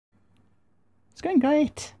It's going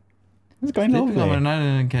great. It's going Sleeping lovely. overnight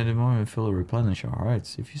and get more and fill or replenish your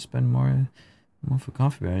hearts. If you spend more for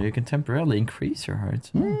coffee bear, you can temporarily increase your hearts.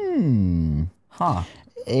 Hmm. Huh.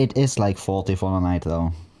 It is like 40 for a night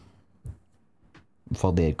though.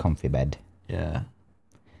 For the comfy bed. Yeah.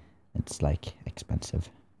 It's like expensive.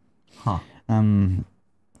 Huh. But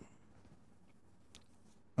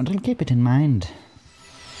I'll keep it in mind.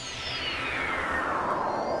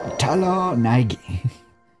 Talo Nag.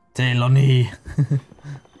 Teloni.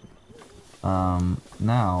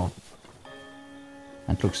 Now.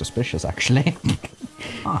 That looks suspicious actually.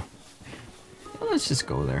 Huh. Well, let's just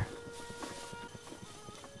go there.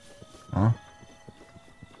 Huh?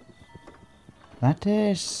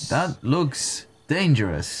 That looks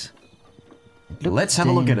dangerous. Let's have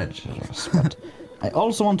a look at it. But I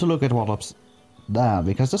also want to look at what's up there,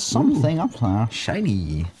 because there's something up there.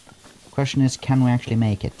 Shiny. Question is, can we actually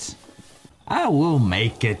make it? I will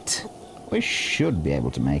make it. We should be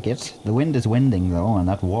able to make it. The wind is winding though, and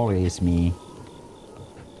that worries me.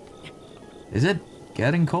 Is it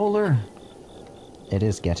getting colder? It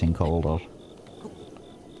is getting colder.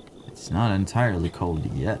 It's not entirely cold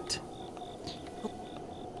yet.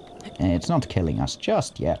 It's not killing us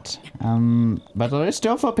just yet. But there is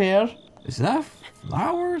stuff up here. Is that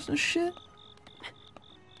flowers or shit?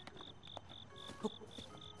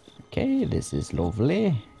 Okay, this is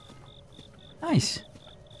lovely. Nice.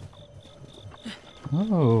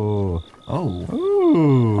 Oh. Oh.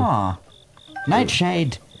 Ooh. Huh.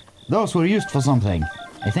 Nightshade. Those were used for something.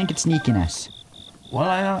 I think it's sneakiness. Well,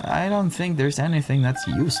 I don't think there's anything that's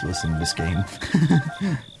useless in this game.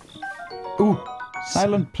 Ooh.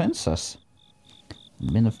 Silent Princess.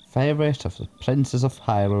 Been a favorite of the princes of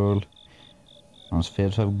Hyrule. Was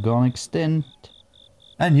feared to have gone extinct.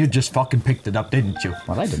 And you just fucking picked it up, didn't you?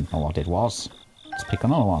 Well, I didn't know what it was. Let's pick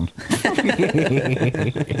another one.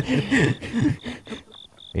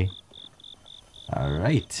 Okay.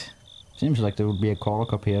 Alright. Seems like there would be a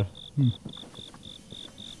Korok up here.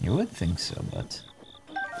 You would think so, but...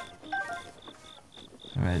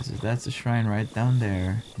 Alright, so that's a shrine right down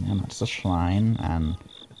there. And that's a shrine, and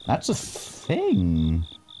that's a thing.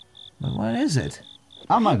 But what is it?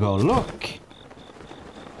 I'ma go look.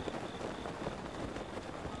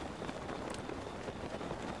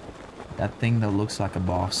 That thing that looks like a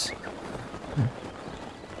boss.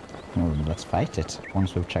 Well, let's fight it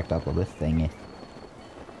once we've checked out what this thing is.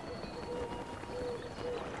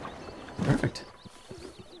 Perfect.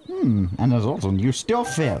 And there's also new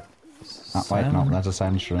stuff here. Oh, wait, no, that's a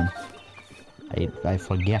silent shroom. I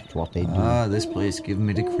forget what they do. Ah, this place gives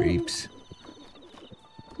me the creeps.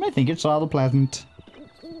 I think it's rather pleasant.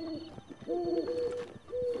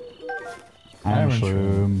 Iron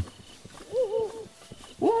shroom.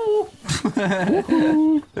 Woo!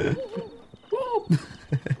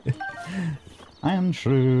 Iron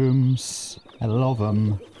shrooms. I love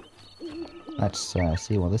them. Let's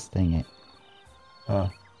see what this thing is. Huh.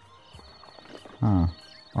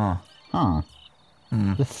 Huh.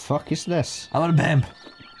 The fuck is this? I want a bamp.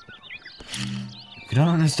 If you don't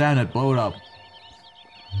understand it, blow it up.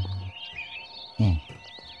 Yeah.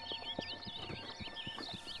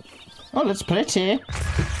 Oh, it's pretty.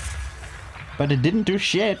 But it didn't do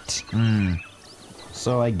shit.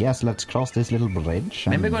 So I guess let's cross this little bridge.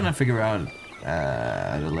 Maybe we're gonna figure out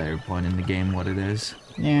at a later point in the game what it is.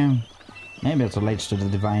 Yeah. Maybe it relates to the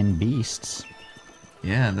divine beasts.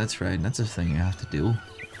 Yeah, that's right. That's a thing you have to do.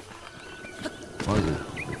 What is it?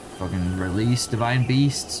 Fucking release divine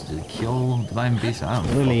beasts? Kill divine beasts? I don't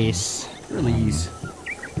know. Release. Release.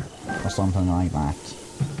 Or something like that.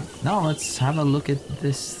 Now let's have a look at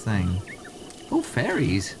this thing. Oh,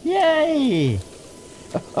 fairies! Yay!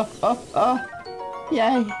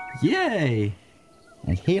 Yay! Yay!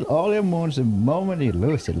 And heal all your wounds the moment you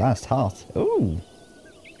lose your last heart. Ooh!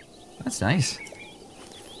 That's nice.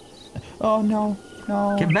 Oh no,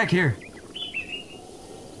 no. Get back here!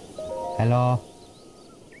 Hello?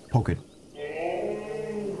 Poke it.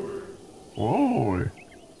 Whoa!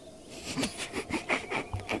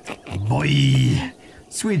 Boy!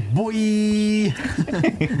 Sweet boy!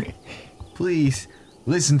 Please,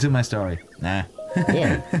 listen to my story. Nah.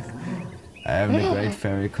 Yeah. I am the great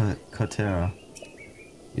fairy Kotera.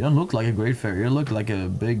 You don't look like a great fairy, you look like a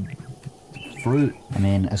big fruit. I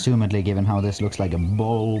mean, assumedly, given how this looks like a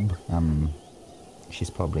bulb, she's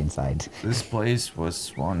probably inside. This place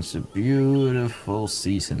was once a beautiful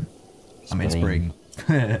season. I mean spring.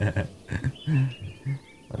 But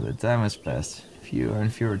the time has passed. Fewer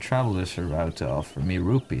and fewer travelers are out to offer me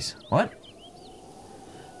rupees. What?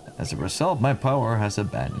 As a result, my power has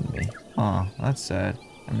abandoned me. Oh, that's sad.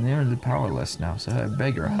 I'm nearly powerless now, so I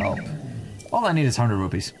beg your help. All I need is 100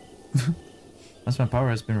 rupees. Once my power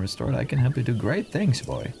has been restored, I can help you do great things,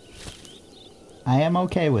 boy. I am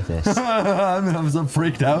okay with this. I'm so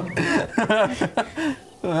freaked out.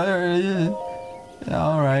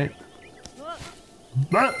 Alright.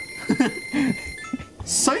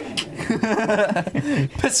 Psych!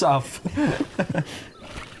 Piss off!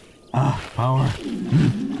 Ah, power.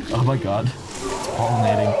 Oh my god. It's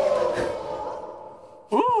pollinating.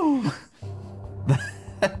 Ooh!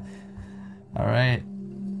 Alright.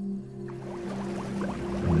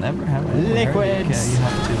 Never have I ever heard Liquids! you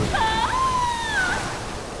have to...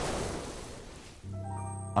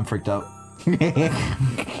 I'm freaked out.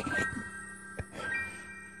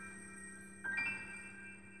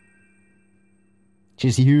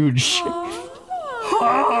 She's huge.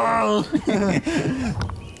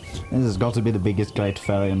 This has got to be the biggest great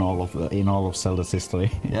fairy in all of Zelda's history.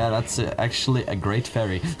 Yeah, that's actually a great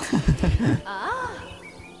fairy.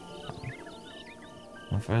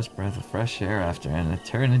 My first breath of fresh air after an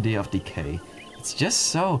eternity of decay. It's just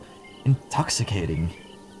so intoxicating.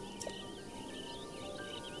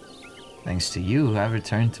 Thanks to you, I've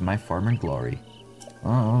returned to my former glory.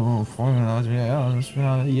 Oh,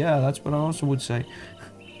 yeah, that's what I also would say.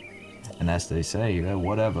 And as they say,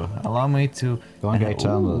 whatever. Allow me to...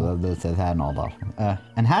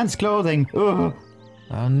 Enhanced clothing!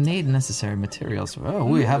 I need necessary materials. Oh,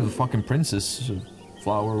 we have a fucking princess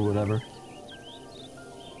flower or whatever.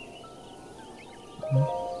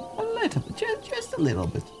 A little bit, just a little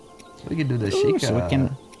bit. We can do the Sheikah. So we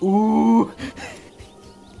can... Ooh!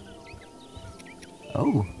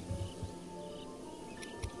 Oh.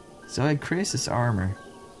 So it increases armor.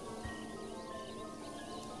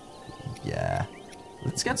 Yeah.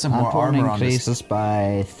 Let's get some more armor on this. Increases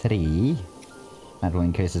by 3. That one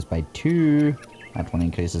increases by 2. That one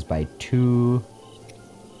increases by 2.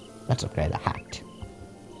 Let's upgrade a hat.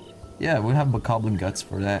 Yeah, we have Bokoblin guts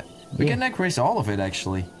for that. We can increase all of it,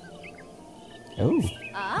 actually. Oh.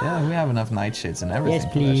 Yeah, we have enough nightshades and everything.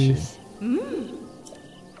 Yes, please. For that shit.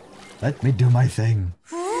 Let me do my thing.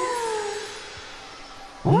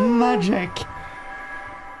 Magic!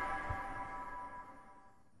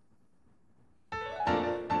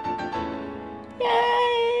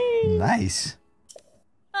 Yay! Nice.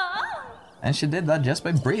 And she did that just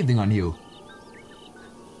by breathing on you.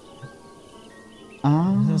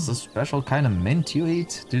 Is this a special kind of mint you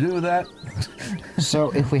eat to do that?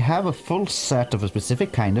 So if we have a full set of a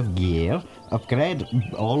specific kind of gear, upgrade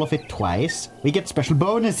all of it twice, we get special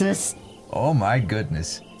bonuses! Oh my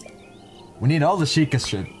goodness. We need all the Sheikah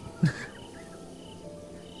shit.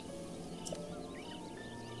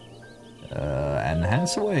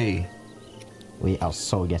 Enhance away. We are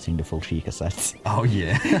so getting the full Sheikah set. Oh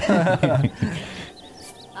yeah.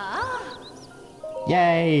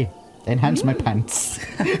 Yay! Enhance my pants.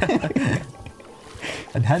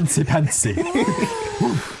 Enhancey pantsy.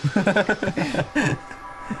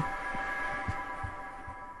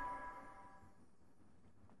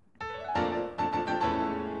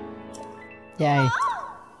 Yay.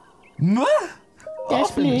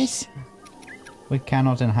 Yes, please. We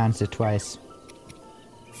cannot enhance it twice.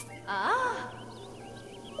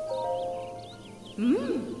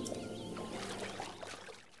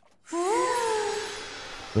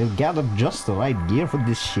 We've gathered just the right gear for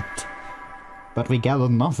this shit. But we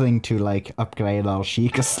gathered nothing to, like, upgrade our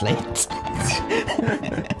Sheikah slate.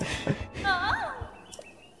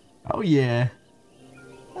 Oh yeah.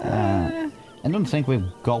 I don't think we've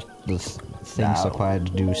got the things required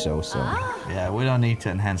to do so, so... Yeah, we don't need to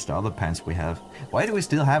enhance the other pants we have. Why do we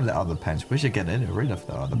still have the other pants? We should get rid of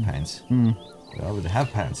the other pants. We already have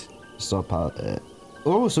pants. So,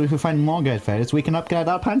 oh, so if we find more great fairies, we can upgrade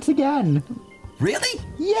our pants again! Really?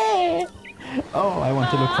 Yeah! Oh, I want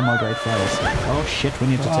to look for more great fairies. Oh shit, we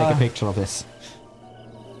need to take a picture of this.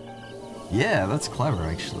 Yeah, that's clever,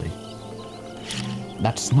 actually.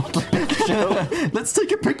 That's not a picture. Let's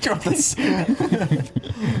take a picture of this.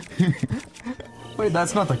 Wait,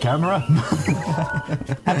 that's not the camera?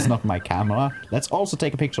 That's not my camera. Let's also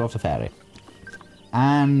take a picture of the fairy.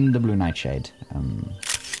 And the blue nightshade.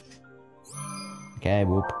 Okay,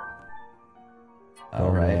 whoop.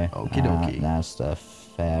 Alright, okie dokie. That's the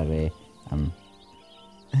fairy.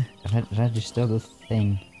 Register the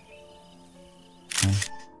thing.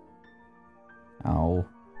 Oh.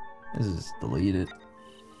 This is deleted.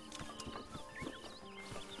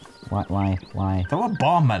 Why? Throw a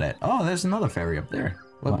bomb at it. Oh, there's another fairy up there.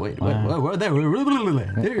 Wait, there. There.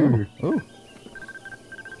 Oh.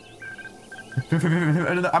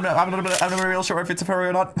 I'm not real sure if it's a fairy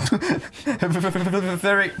or not.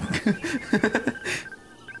 Fairy.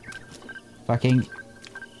 Fucking.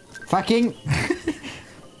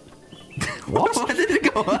 What? Where did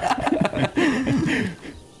it go?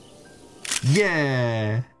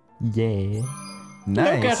 Yeah. Yeah.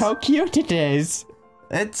 Nice. Look at how cute it is.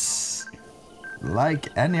 It's like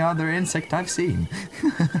any other insect I've seen.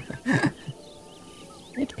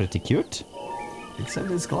 It's pretty cute.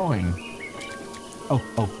 Except it's glowing.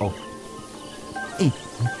 Oh. Eh.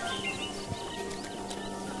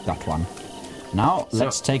 Got one. Now,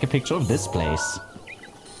 let's take a picture of this place.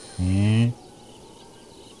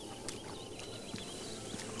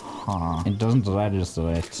 Huh. It doesn't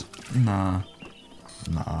register it. Nah.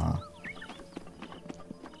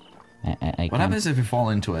 I What happens if you fall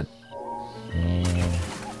into it?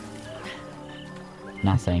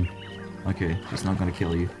 Nothing. Okay, it's not gonna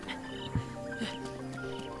kill you.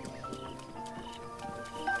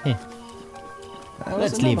 Hey.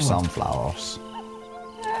 Let's leave some flowers.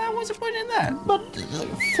 What's the point in that? But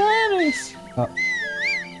fairies. Oh.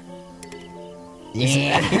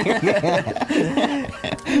 Yeah. I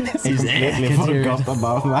completely forgot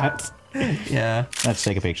about that. Yeah. Let's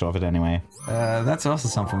take a picture of it anyway. That's also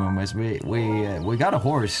something we missed. We got a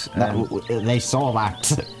horse. They saw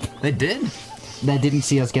that. They did? They didn't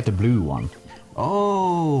see us get the blue one.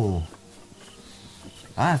 Oh.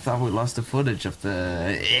 I thought we lost the footage of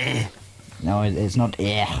the... No, it's not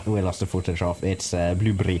we lost the footage of. It's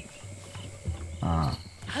blueberry. Ah.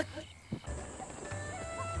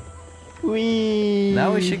 Whee!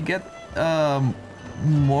 Now we should get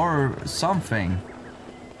more something.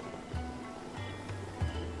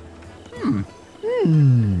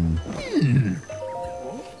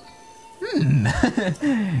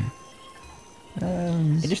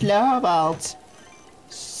 I just love about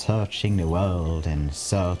searching the world in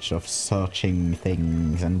search of searching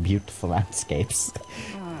things and beautiful landscapes.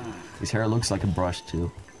 His hair looks like a brush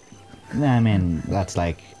too. I mean, that's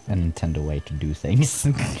like a Nintendo way to do things.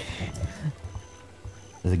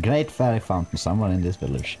 There's a great fairy fountain somewhere in this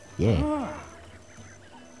village. Yeah.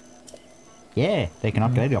 Yeah, they can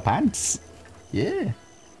upgrade your pants. Yeah.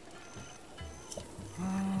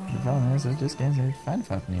 The problem is, I just can't say fan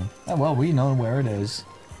fountain here. Oh well, we know where it is.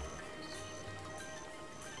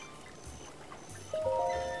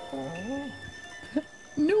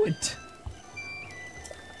 Knew it.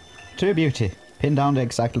 True beauty. Pin down the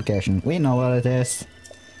exact location. We know where it is.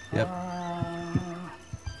 Yep.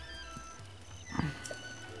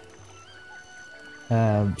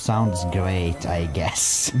 Sounds great, I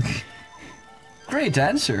guess. Great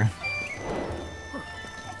answer.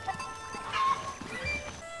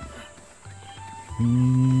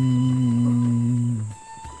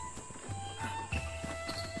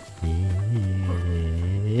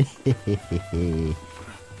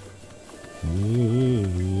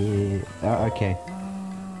 Oh, okay.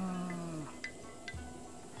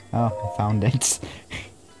 Oh, I found it.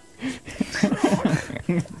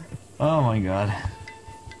 Oh my god.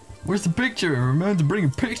 Where's the picture? Remember to bring a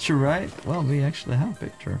picture, right? Well, we actually have a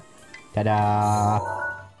picture. Ta-da!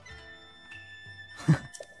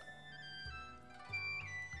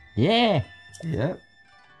 Yeah! Yep.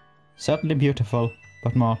 Certainly beautiful,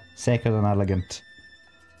 but more sacred and elegant.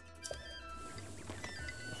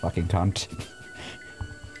 Fucking cunt.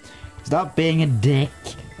 Stop being a dick!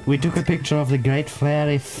 We took a picture of the great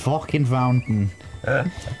fairy fucking fountain. I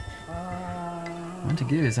want to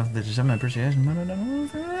give you something to show my appreciation, but I don't know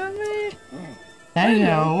if I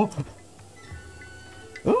know!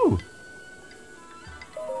 Ooh!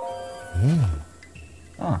 Yeah.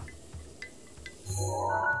 Oh.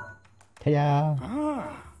 Ta-da!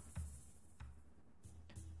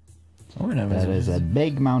 There is a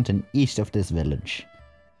big mountain east of this village.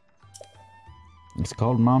 It's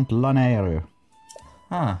called Mount Lanero.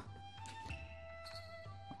 Huh.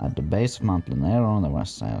 At the base of Mount Lanero on the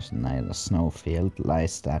west side of the snowfield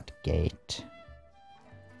lies that gate.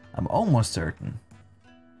 I'm almost certain.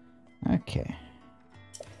 Okay.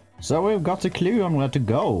 So we've got a clue on where to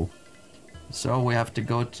go. So we have to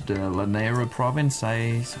go to the Lanero province,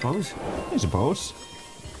 I suppose? I suppose.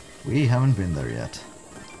 We haven't been there yet.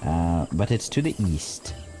 But it's to the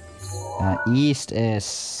east. East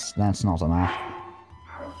is... that's not a map.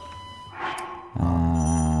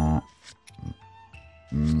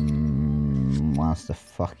 What's the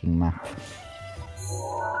fucking map?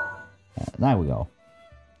 There we go.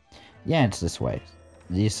 Yeah, it's this way.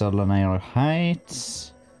 These are Lanero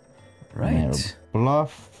Heights. Right. Lanero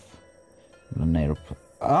Bluff. Lanero...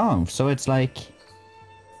 oh, so it's like...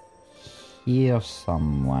 here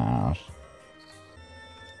somewhere.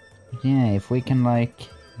 Yeah, if we can like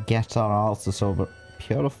get our asses over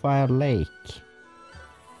Purifier Lake.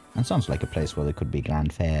 That sounds like a place where there could be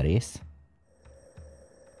grand fairies.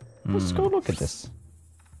 Let's go look at this.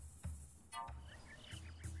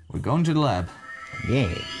 We're going to the lab.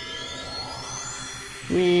 Yeah.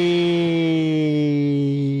 Wee.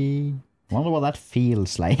 Wonder what that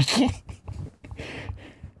feels like.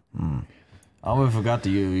 Oh, we forgot to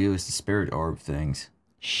use the spirit orb things.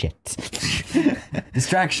 Shit.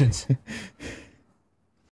 Distractions.